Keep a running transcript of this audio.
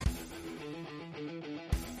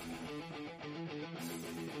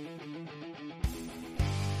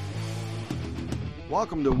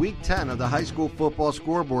Welcome to Week 10 of the High School Football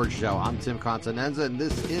Scoreboard Show. I'm Tim Continenza, and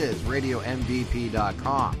this is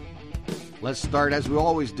RadioMVP.com. Let's start, as we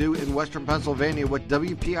always do, in Western Pennsylvania with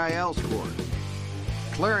WPIL scores.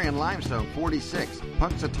 Clarion Limestone, 46.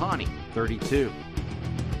 Punxsutawney, 32.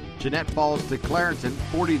 Jeanette falls to Clarington,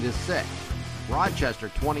 40-6. Rochester,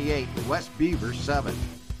 28. West Beaver, 7.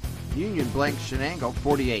 Union blanks Shenango,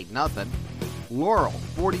 48-0. Laurel,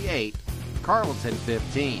 48. Carleton,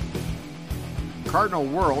 15. Cardinal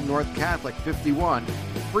World, North Catholic, 51.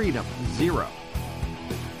 Freedom, 0.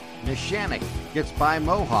 Neshannock gets by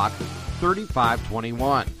Mohawk,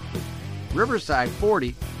 35-21. Riverside,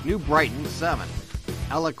 40. New Brighton, 7.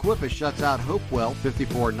 Aliquippa shuts out Hopewell,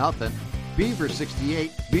 54-0. Beaver,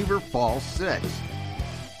 68. Beaver Falls, 6.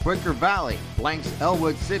 Quaker Valley blanks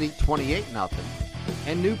Elwood City, 28-0.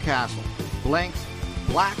 And Newcastle blanks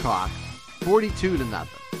Blackhawk, 42-0.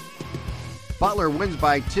 Butler wins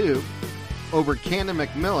by 2 over Camden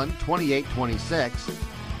McMillan, 28-26.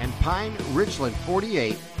 And Pine Richland,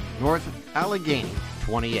 48. North Allegheny,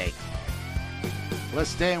 28. Let's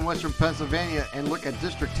stay in Western Pennsylvania and look at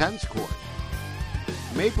District 10 scores.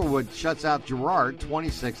 Maplewood shuts out Girard,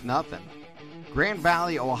 26-0. Grand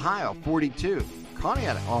Valley, Ohio, 42.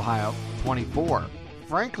 Conneaut, Ohio, 24.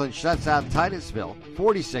 Franklin shuts out Titusville,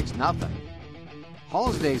 46-0.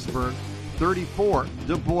 Hollidaysburg, 34.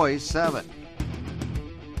 Du Bois, 7.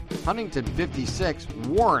 Huntington, 56.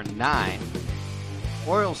 Warren, 9.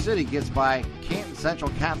 Oil City gets by Canton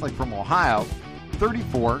Central Catholic from Ohio,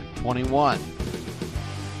 34-21.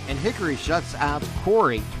 And Hickory shuts out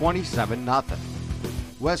Corey, 27-0.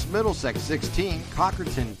 West Middlesex, 16.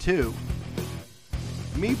 Cockerton, 2.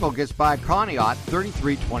 Meeple gets by Conneaut,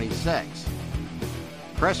 33-26.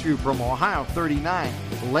 Crestview from Ohio, 39.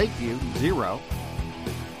 Lakeview, 0.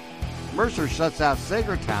 Mercer shuts out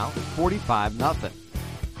Sagertown, 45-0.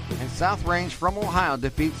 And South Range from Ohio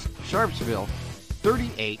defeats Sharpsville,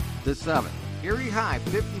 38-7. Erie High,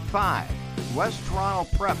 55. West Toronto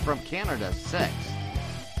Prep from Canada, 6.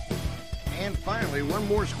 And finally, one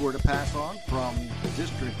more score to pass on from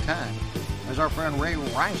District 10 as our friend Ray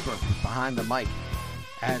Reinsdorf is behind the mic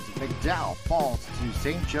as McDowell falls to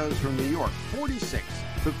St. Joe's from New York,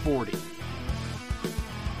 46-40.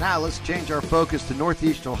 Now let's change our focus to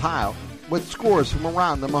Northeast Ohio with scores from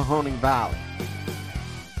around the Mahoning Valley.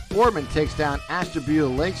 Ormond takes down Ashtabula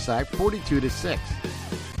Lakeside, 42-6.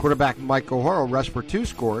 Quarterback Mike O'Hara rushed for 2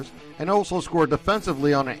 scores and also scored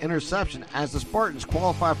defensively on an interception as the Spartans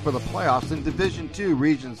qualify for the playoffs in Division II,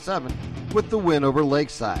 Region 7 with the win over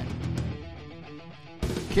Lakeside.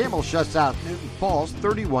 Campbell shuts out Newton Falls,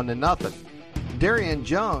 31-0. Darian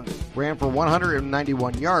Jones ran for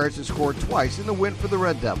 191 yards and scored twice in the win for the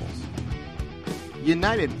Red Devils.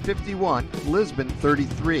 United, 51. Lisbon,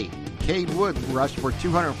 33. Cade Woods rushed for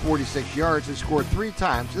 246 yards and scored 3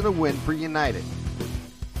 times in a win for United.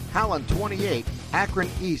 Howland, 28. Akron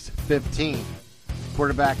East, 15.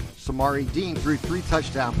 Quarterback Samari Dean threw 3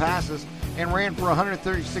 touchdown passes and ran for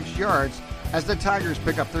 136 yards as the Tigers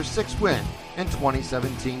pick up their 6th win in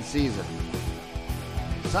 2017 season.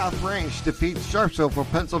 South Range defeats Sharpsville from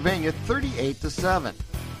Pennsylvania, 38-7.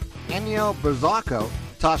 Aniel Berzacco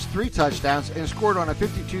tossed 3 touchdowns and scored on a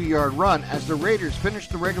 52-yard run as the Raiders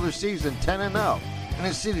finished the regular season 10-0 and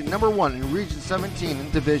is seeded number 1 in Region 17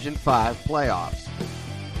 in Division 5 playoffs.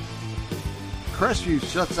 Crestview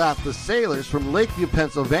shuts out the Sailors from Lakeview,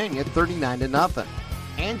 Pennsylvania, 39-0.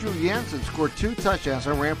 Andrew Jensen scored 2 touchdowns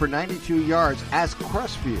and ran for 92 yards as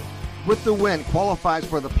Crestview, with the win, qualifies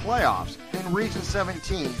for the playoffs in Region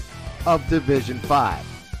 17 of Division 5.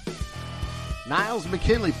 Niles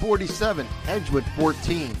McKinley, 47. Edgewood,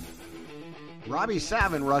 14. Robbie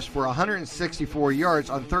Savin rushed for 164 yards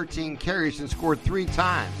on 13 carries and scored 3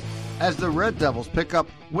 times as the Red Devils pick up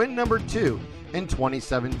win number 2 in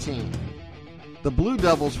 2017. The Blue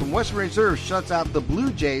Devils from Western Reserve shuts out the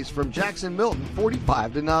Blue Jays from Jackson Milton,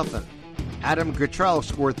 45-0. Adam Cottrell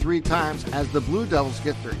scored 3 times as the Blue Devils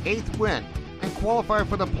get their 8th win and qualify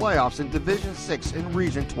for the playoffs in Division 6 in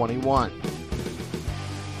Region 21.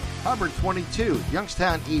 Hubbard, 22.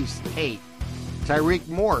 Youngstown East, 8. Tyreek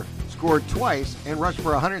Moore scored twice and rushed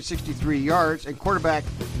for 163 yards, and quarterback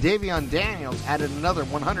Davion Daniels added another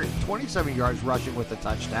 127 yards rushing with a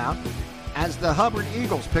touchdown as the Hubbard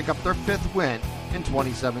Eagles pick up their 5th win in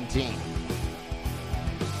 2017.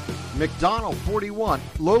 McDonald, 41.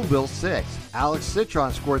 Lowville, 6. Alex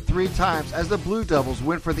Citron scored 3 times as the Blue Devils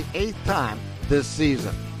win for the 8th time this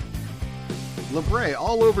season. LeBray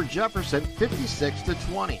all over Jefferson,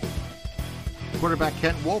 56-20. Quarterback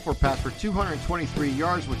Kent Wolfer passed for 223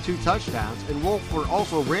 yards with 2 touchdowns, and Wolfer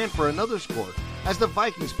also ran for another score as the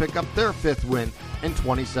Vikings pick up their 5th win in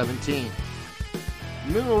 2017.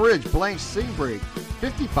 Mineral Ridge blanked Seabreak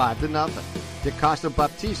 55-0. DeCosta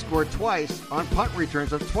Baptiste scored twice on punt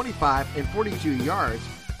returns of 25 and 42 yards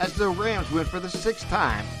as the Rams win for the sixth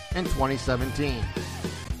time in 2017.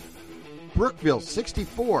 Brookville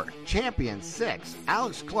 64, Champion 6.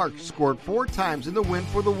 Alex Clark scored 4 times in the win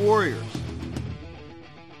for the Warriors.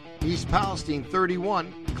 East Palestine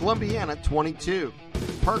 31, Columbiana 22.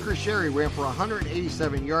 Parker Sherry ran for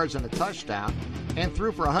 187 yards and a touchdown and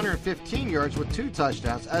threw for 115 yards with 2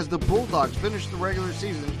 touchdowns as the Bulldogs finished the regular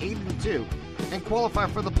season 8-2 and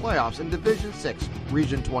qualified for the playoffs in Division 6,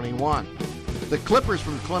 Region 21. The Clippers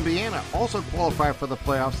from Columbiana also qualified for the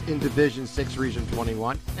playoffs in Division 6, Region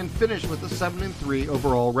 21 and finished with a 7-3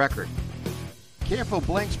 overall record. Campo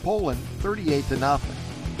blanks Poland 38-0.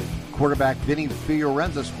 Quarterback Vinny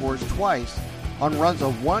Fiorenza scores twice on runs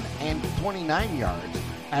of 1 and 29 yards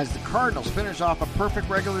as the Cardinals finish off a perfect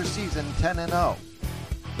regular season 10-0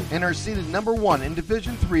 and are seeded number 1 in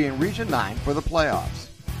Division 3 and Region 9 for the playoffs.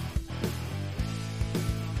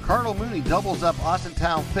 Cardinal Mooney doubles up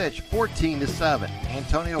Austintown Fitch 14-7.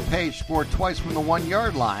 Antonio Page scored twice from the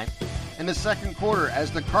 1-yard line in the second quarter as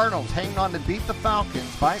the Cardinals hang on to beat the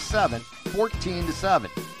Falcons by 7, 14-7.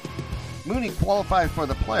 Mooney qualified for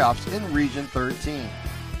the playoffs in Region 13.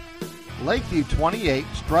 Lakeview 28,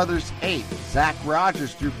 Struthers 8. Zach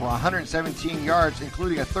Rogers threw for 117 yards,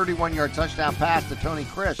 including a 31-yard touchdown pass to Tony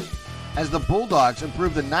Krish, as the Bulldogs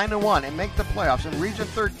improve to 9-1 and make the playoffs in Region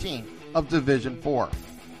 13 of Division 4.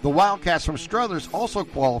 The Wildcats from Struthers also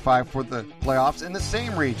qualified for the playoffs in the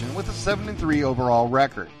same region with a 7-3 overall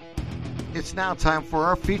record. It's now time for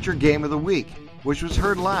our featured game of the week, which was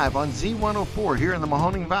heard live on Z104 here in the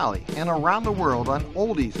Mahoning Valley and around the world on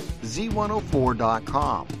oldies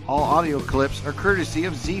Z104.com. All audio clips are courtesy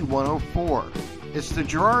of Z104. It's the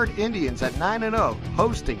Girard Indians at 9-0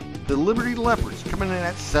 hosting the Liberty Leopards coming in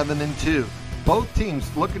at 7-2. Both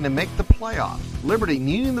teams looking to make the playoffs. Liberty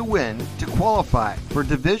needing the win to qualify for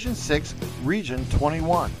Division 6 Region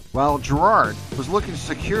 21, while Girard was looking to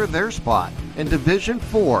secure their spot in Division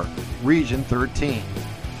 4 Region 13.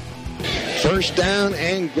 First down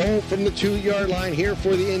and goal from the 2-yard line here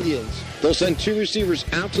for the Indians. They'll send 2 receivers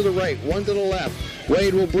out to the right, 1 to the left.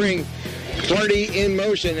 Wade will bring Clardy in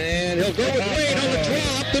motion, and he'll go with Wade on the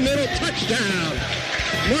draw up the middle, touchdown.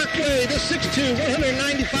 Mark Wade, the 6'2",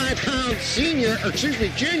 195-pound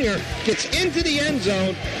junior, gets into the end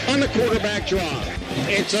zone on the quarterback draw.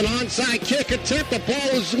 It's an onside kick attempt. The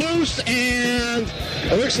ball is loose, and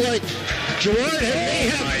it looks like Girard may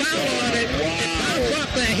have foul on it. Wow. It bounced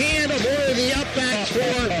off the hand of one of the upbacks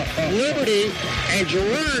for Liberty, and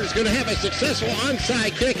Girard is going to have a successful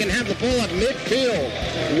onside kick and have the ball at midfield.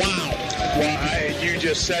 Wow. Well, you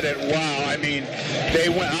just said it. Wow. I mean,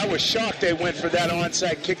 I was shocked they went for that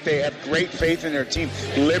onside kick. They have great faith in their team.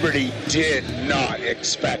 Liberty did not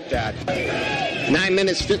expect that. 9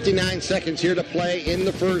 minutes, 59 seconds here to play in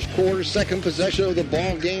the first quarter. Second possession of the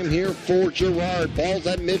ball game here for Girard. Ball's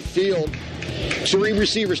at midfield. 3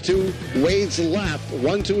 receivers to Wade's left,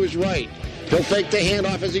 1 to his right. He'll fake the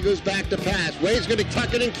handoff as he goes back to pass. Wade's going to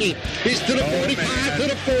tuck it and keep. He's to the 45, to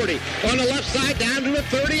the 40. On the left side, down to the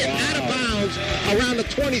 30, and out of bounds around the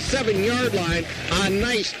 27-yard line. A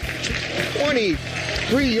nice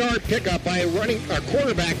 23-yard pickup by our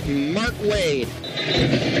quarterback, Mark Wade.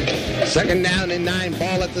 Second down and 9,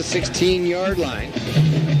 ball at the 16-yard line.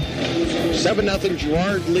 7-0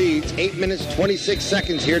 Girard leads. 8 minutes, 26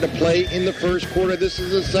 seconds here to play in the first quarter. This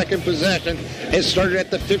is the second possession. It started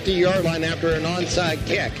at the 50-yard line after an onside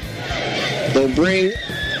kick. They'll bring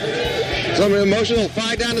some emotion. They'll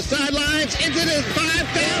fly down the sidelines into the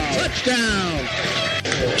 5-down touchdown.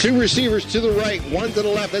 2 receivers to the right, 1 to the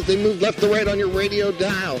left as they move left to right on your radio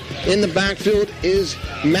dial. In the backfield is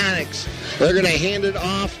Maddox. They're going to hand it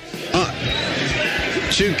off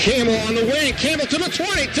to Campbell on the wing. Campbell to the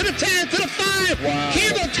 20, to the 10, to the 5. Wow.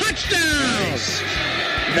 Campbell, touchdown.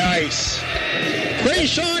 Nice.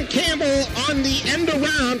 Krayshawn Campbell on the end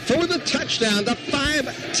around for the touchdown. The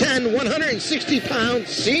 5'10", 160-pound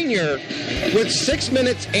senior with 6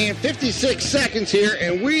 minutes and 56 seconds here.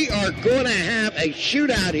 And we are going to have a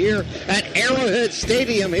shootout here at Arrowhead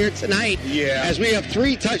Stadium here tonight. Yeah. As we have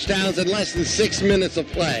 3 touchdowns in less than 6 minutes of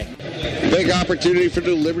play. Big opportunity for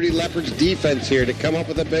the Liberty Leopards defense here to come up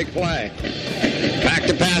with a big play. Back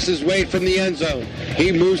to passes Wade from the end zone.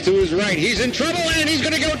 He moves to his right. He's in trouble, and he's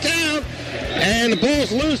going to go down. And the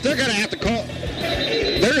ball's loose. They're going to have to call.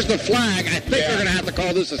 There's the flag. I think they're going to have to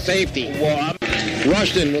call this a safety.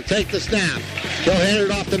 Rushton will take the snap. They'll hand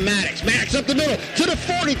it off to Maddox. Maddox up the middle. To the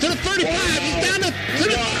 40, to the 35. He's down to the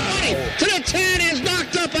 20. To the 10. Is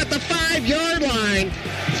knocked up at the 5-yard line.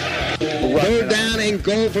 Third down and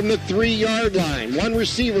goal for from the 3-yard line. One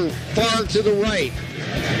receiver far to the right.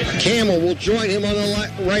 Campbell will join him on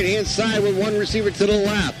the right-hand side with one receiver to the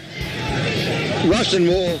left. Rushton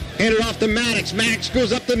will hand it off to Maddox. Maddox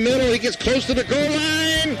goes up the middle. He gets close to the goal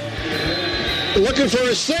line. Looking for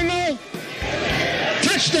a single.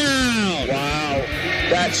 Touchdown! Wow,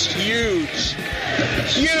 that's huge.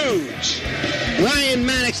 Huge. Ryan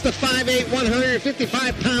Maddox, the 5'8",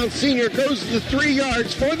 155-pound senior, goes the 3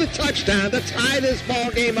 yards for the touchdown to tie this ball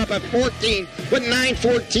game up at 14 with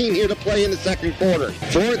 9:14 here to play in the second quarter.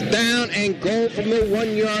 4th down and goal from the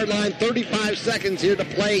 1-yard line. 35 seconds here to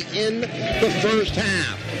play in the first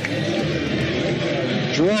half.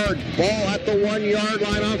 Girard, ball at the 1-yard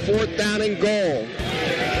line on 4th down and goal.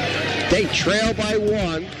 They trail by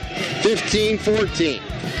 1, 15-14.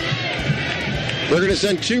 We're going to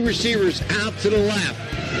send 2 receivers out to the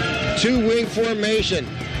left. 2 wing formation.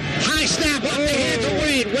 High snap off the hands of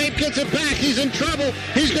Wade. Wade gets it back. He's in trouble.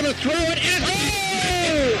 He's going to throw it. And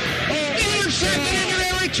intercepted, and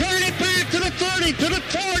they return it back to the 30, to the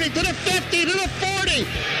 40, to the 50, to the 40.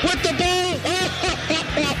 With the ball.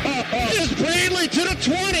 Is Bradley to the 20,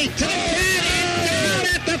 to the 10, and down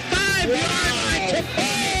at the 5-yard line.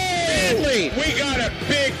 Bradley. We got a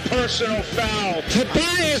big personal foul.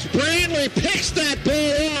 Tobias Brantley picks that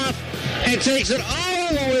ball off and takes it all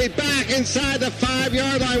the way back inside the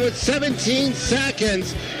 5-yard line with 17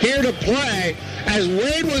 seconds here to play. As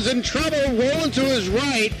Wade was in trouble, rolling to his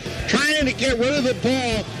right, trying to get rid of the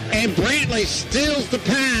ball, and Brantley steals the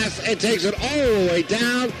pass and takes it all the way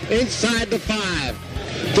down inside the 5.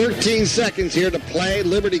 13 seconds here to play.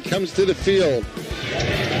 Liberty comes to the field.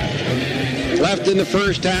 Left in the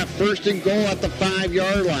first half, 1st and goal at the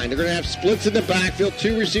 5-yard line. They're going to have splits in the backfield,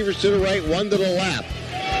 2 receivers to the right, 1 to the left.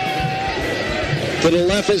 To the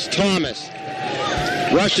left is Thomas.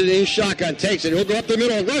 Rushton in shotgun, takes it. He'll go up the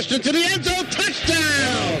middle. Rushton to the end zone,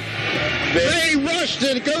 touchdown! Ray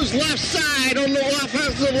Rushton goes left side on the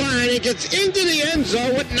offensive line. It gets into the end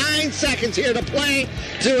zone with 9 seconds here to play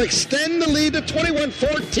to extend the lead to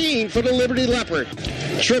 21-14 for the Liberty Leopard.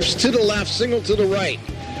 Trips to the left, single to the right.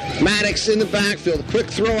 Maddox in the backfield. Quick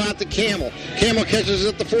throw out to Campbell. Campbell catches it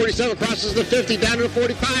at the 47, crosses the 50, down to the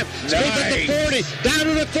 45, spins at the 40, down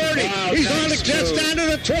to the 30. Wow, he's on the nice catch move. down to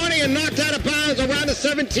the 20 and knocked out of bounds around the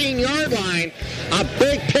 17-yard line. A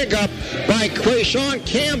big pickup by Quayshawn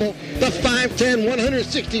Campbell, the 5'10",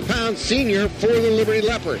 160-pound senior for the Liberty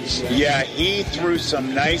Leopards. Yeah, he threw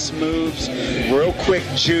some nice moves, real quick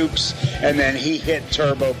jukes, and then he hit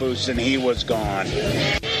turbo boost and he was gone.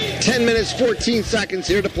 10 minutes, 14 seconds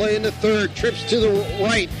here to play in the third. Trips to the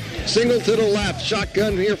right, single to the left.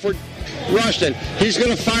 Shotgun here for Rushton. He's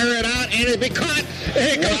going to fire it out, and it'll be caught.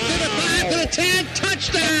 It goes to the 5, to the 10,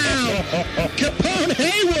 touchdown! Capone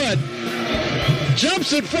Haywood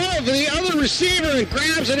jumps in front of the other receiver and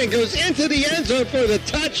grabs it and goes into the end zone for the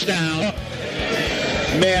touchdown.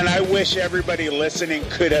 Man, I wish everybody listening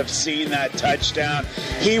could have seen that touchdown.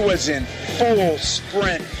 He was in full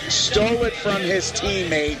sprint, stole it from his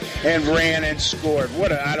teammate, and ran and scored.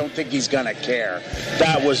 I don't think he's going to care.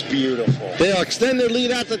 That was beautiful. They'll extend their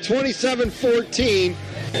lead out to 27-14.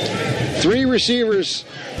 3 receivers,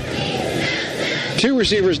 2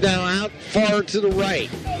 receivers now out far to the right.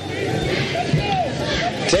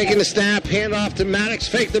 Taking the snap, hand off to Maddox,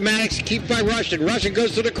 fake the Maddox, keep by Rushton. Rushton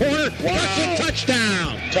goes to the corner, Rushton,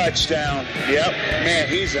 touchdown. Touchdown. Yep. Man,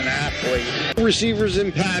 he's an athlete. Receivers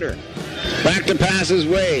in pattern. Back to pass is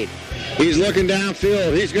Wade. He's looking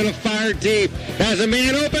downfield. He's going to fire deep. Has a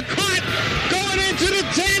man open, caught, going into the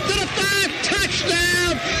 10, to the 5,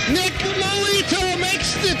 touchdown. Nick Molito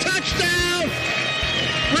makes the touchdown.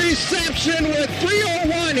 Reception with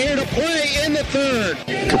 3:01 here to play in the third.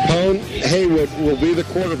 Capone Haywood will be the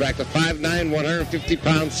quarterback, the 5'9",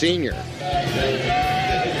 150-pound senior.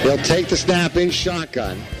 They'll take the snap in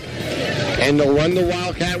shotgun, and they'll run the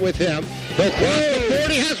Wildcat with him. They'll cross the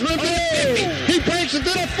 40, has room to the 50. He breaks it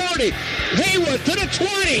to the 40. Haywood to the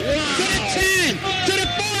 20, to the 10, to the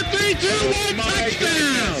 4, 3, 2, 1,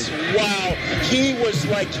 touchdown. Goodness. Wow. He was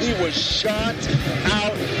like he was shot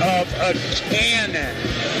out of a cannon.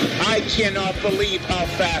 I cannot believe how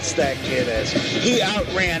fast that kid is. He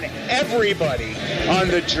outran everybody on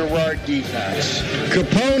the Girard defense.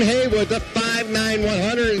 Capone Haywood, the 5'9",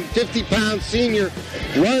 150-pound senior,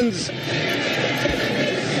 runs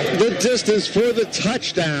the distance for the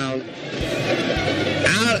touchdown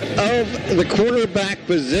out of the quarterback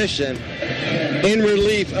position in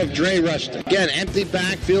relief of Dre Rushton. Again, empty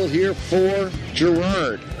backfield here for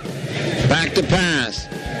Girard. Back to pass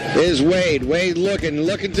is Wade. Wade looking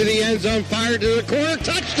to the end zone, fired to the corner,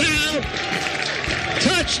 touchdown!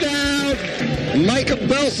 Touchdown! touchdown! Micah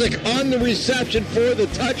Belsick on the reception for the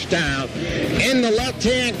touchdown in the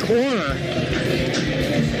left-hand corner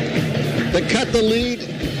to cut the lead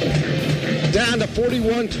down to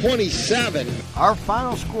 41-27. Our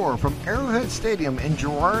final score from Arrowhead Stadium in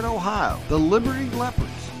Girard, Ohio. The Liberty Leopards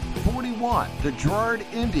 41, the Girard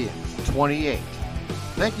Indians 28.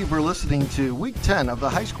 Thank you for listening to Week 10 of the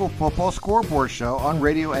High School Football Scoreboard Show on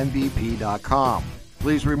RadioMVP.com.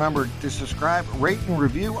 Please remember to subscribe, rate, and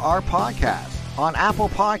review our podcast on Apple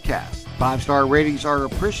Podcasts. 5-star ratings are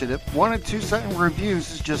appreciative. 1- and 2-sentence reviews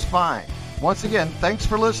is just fine. Once again, thanks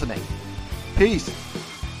for listening. Peace.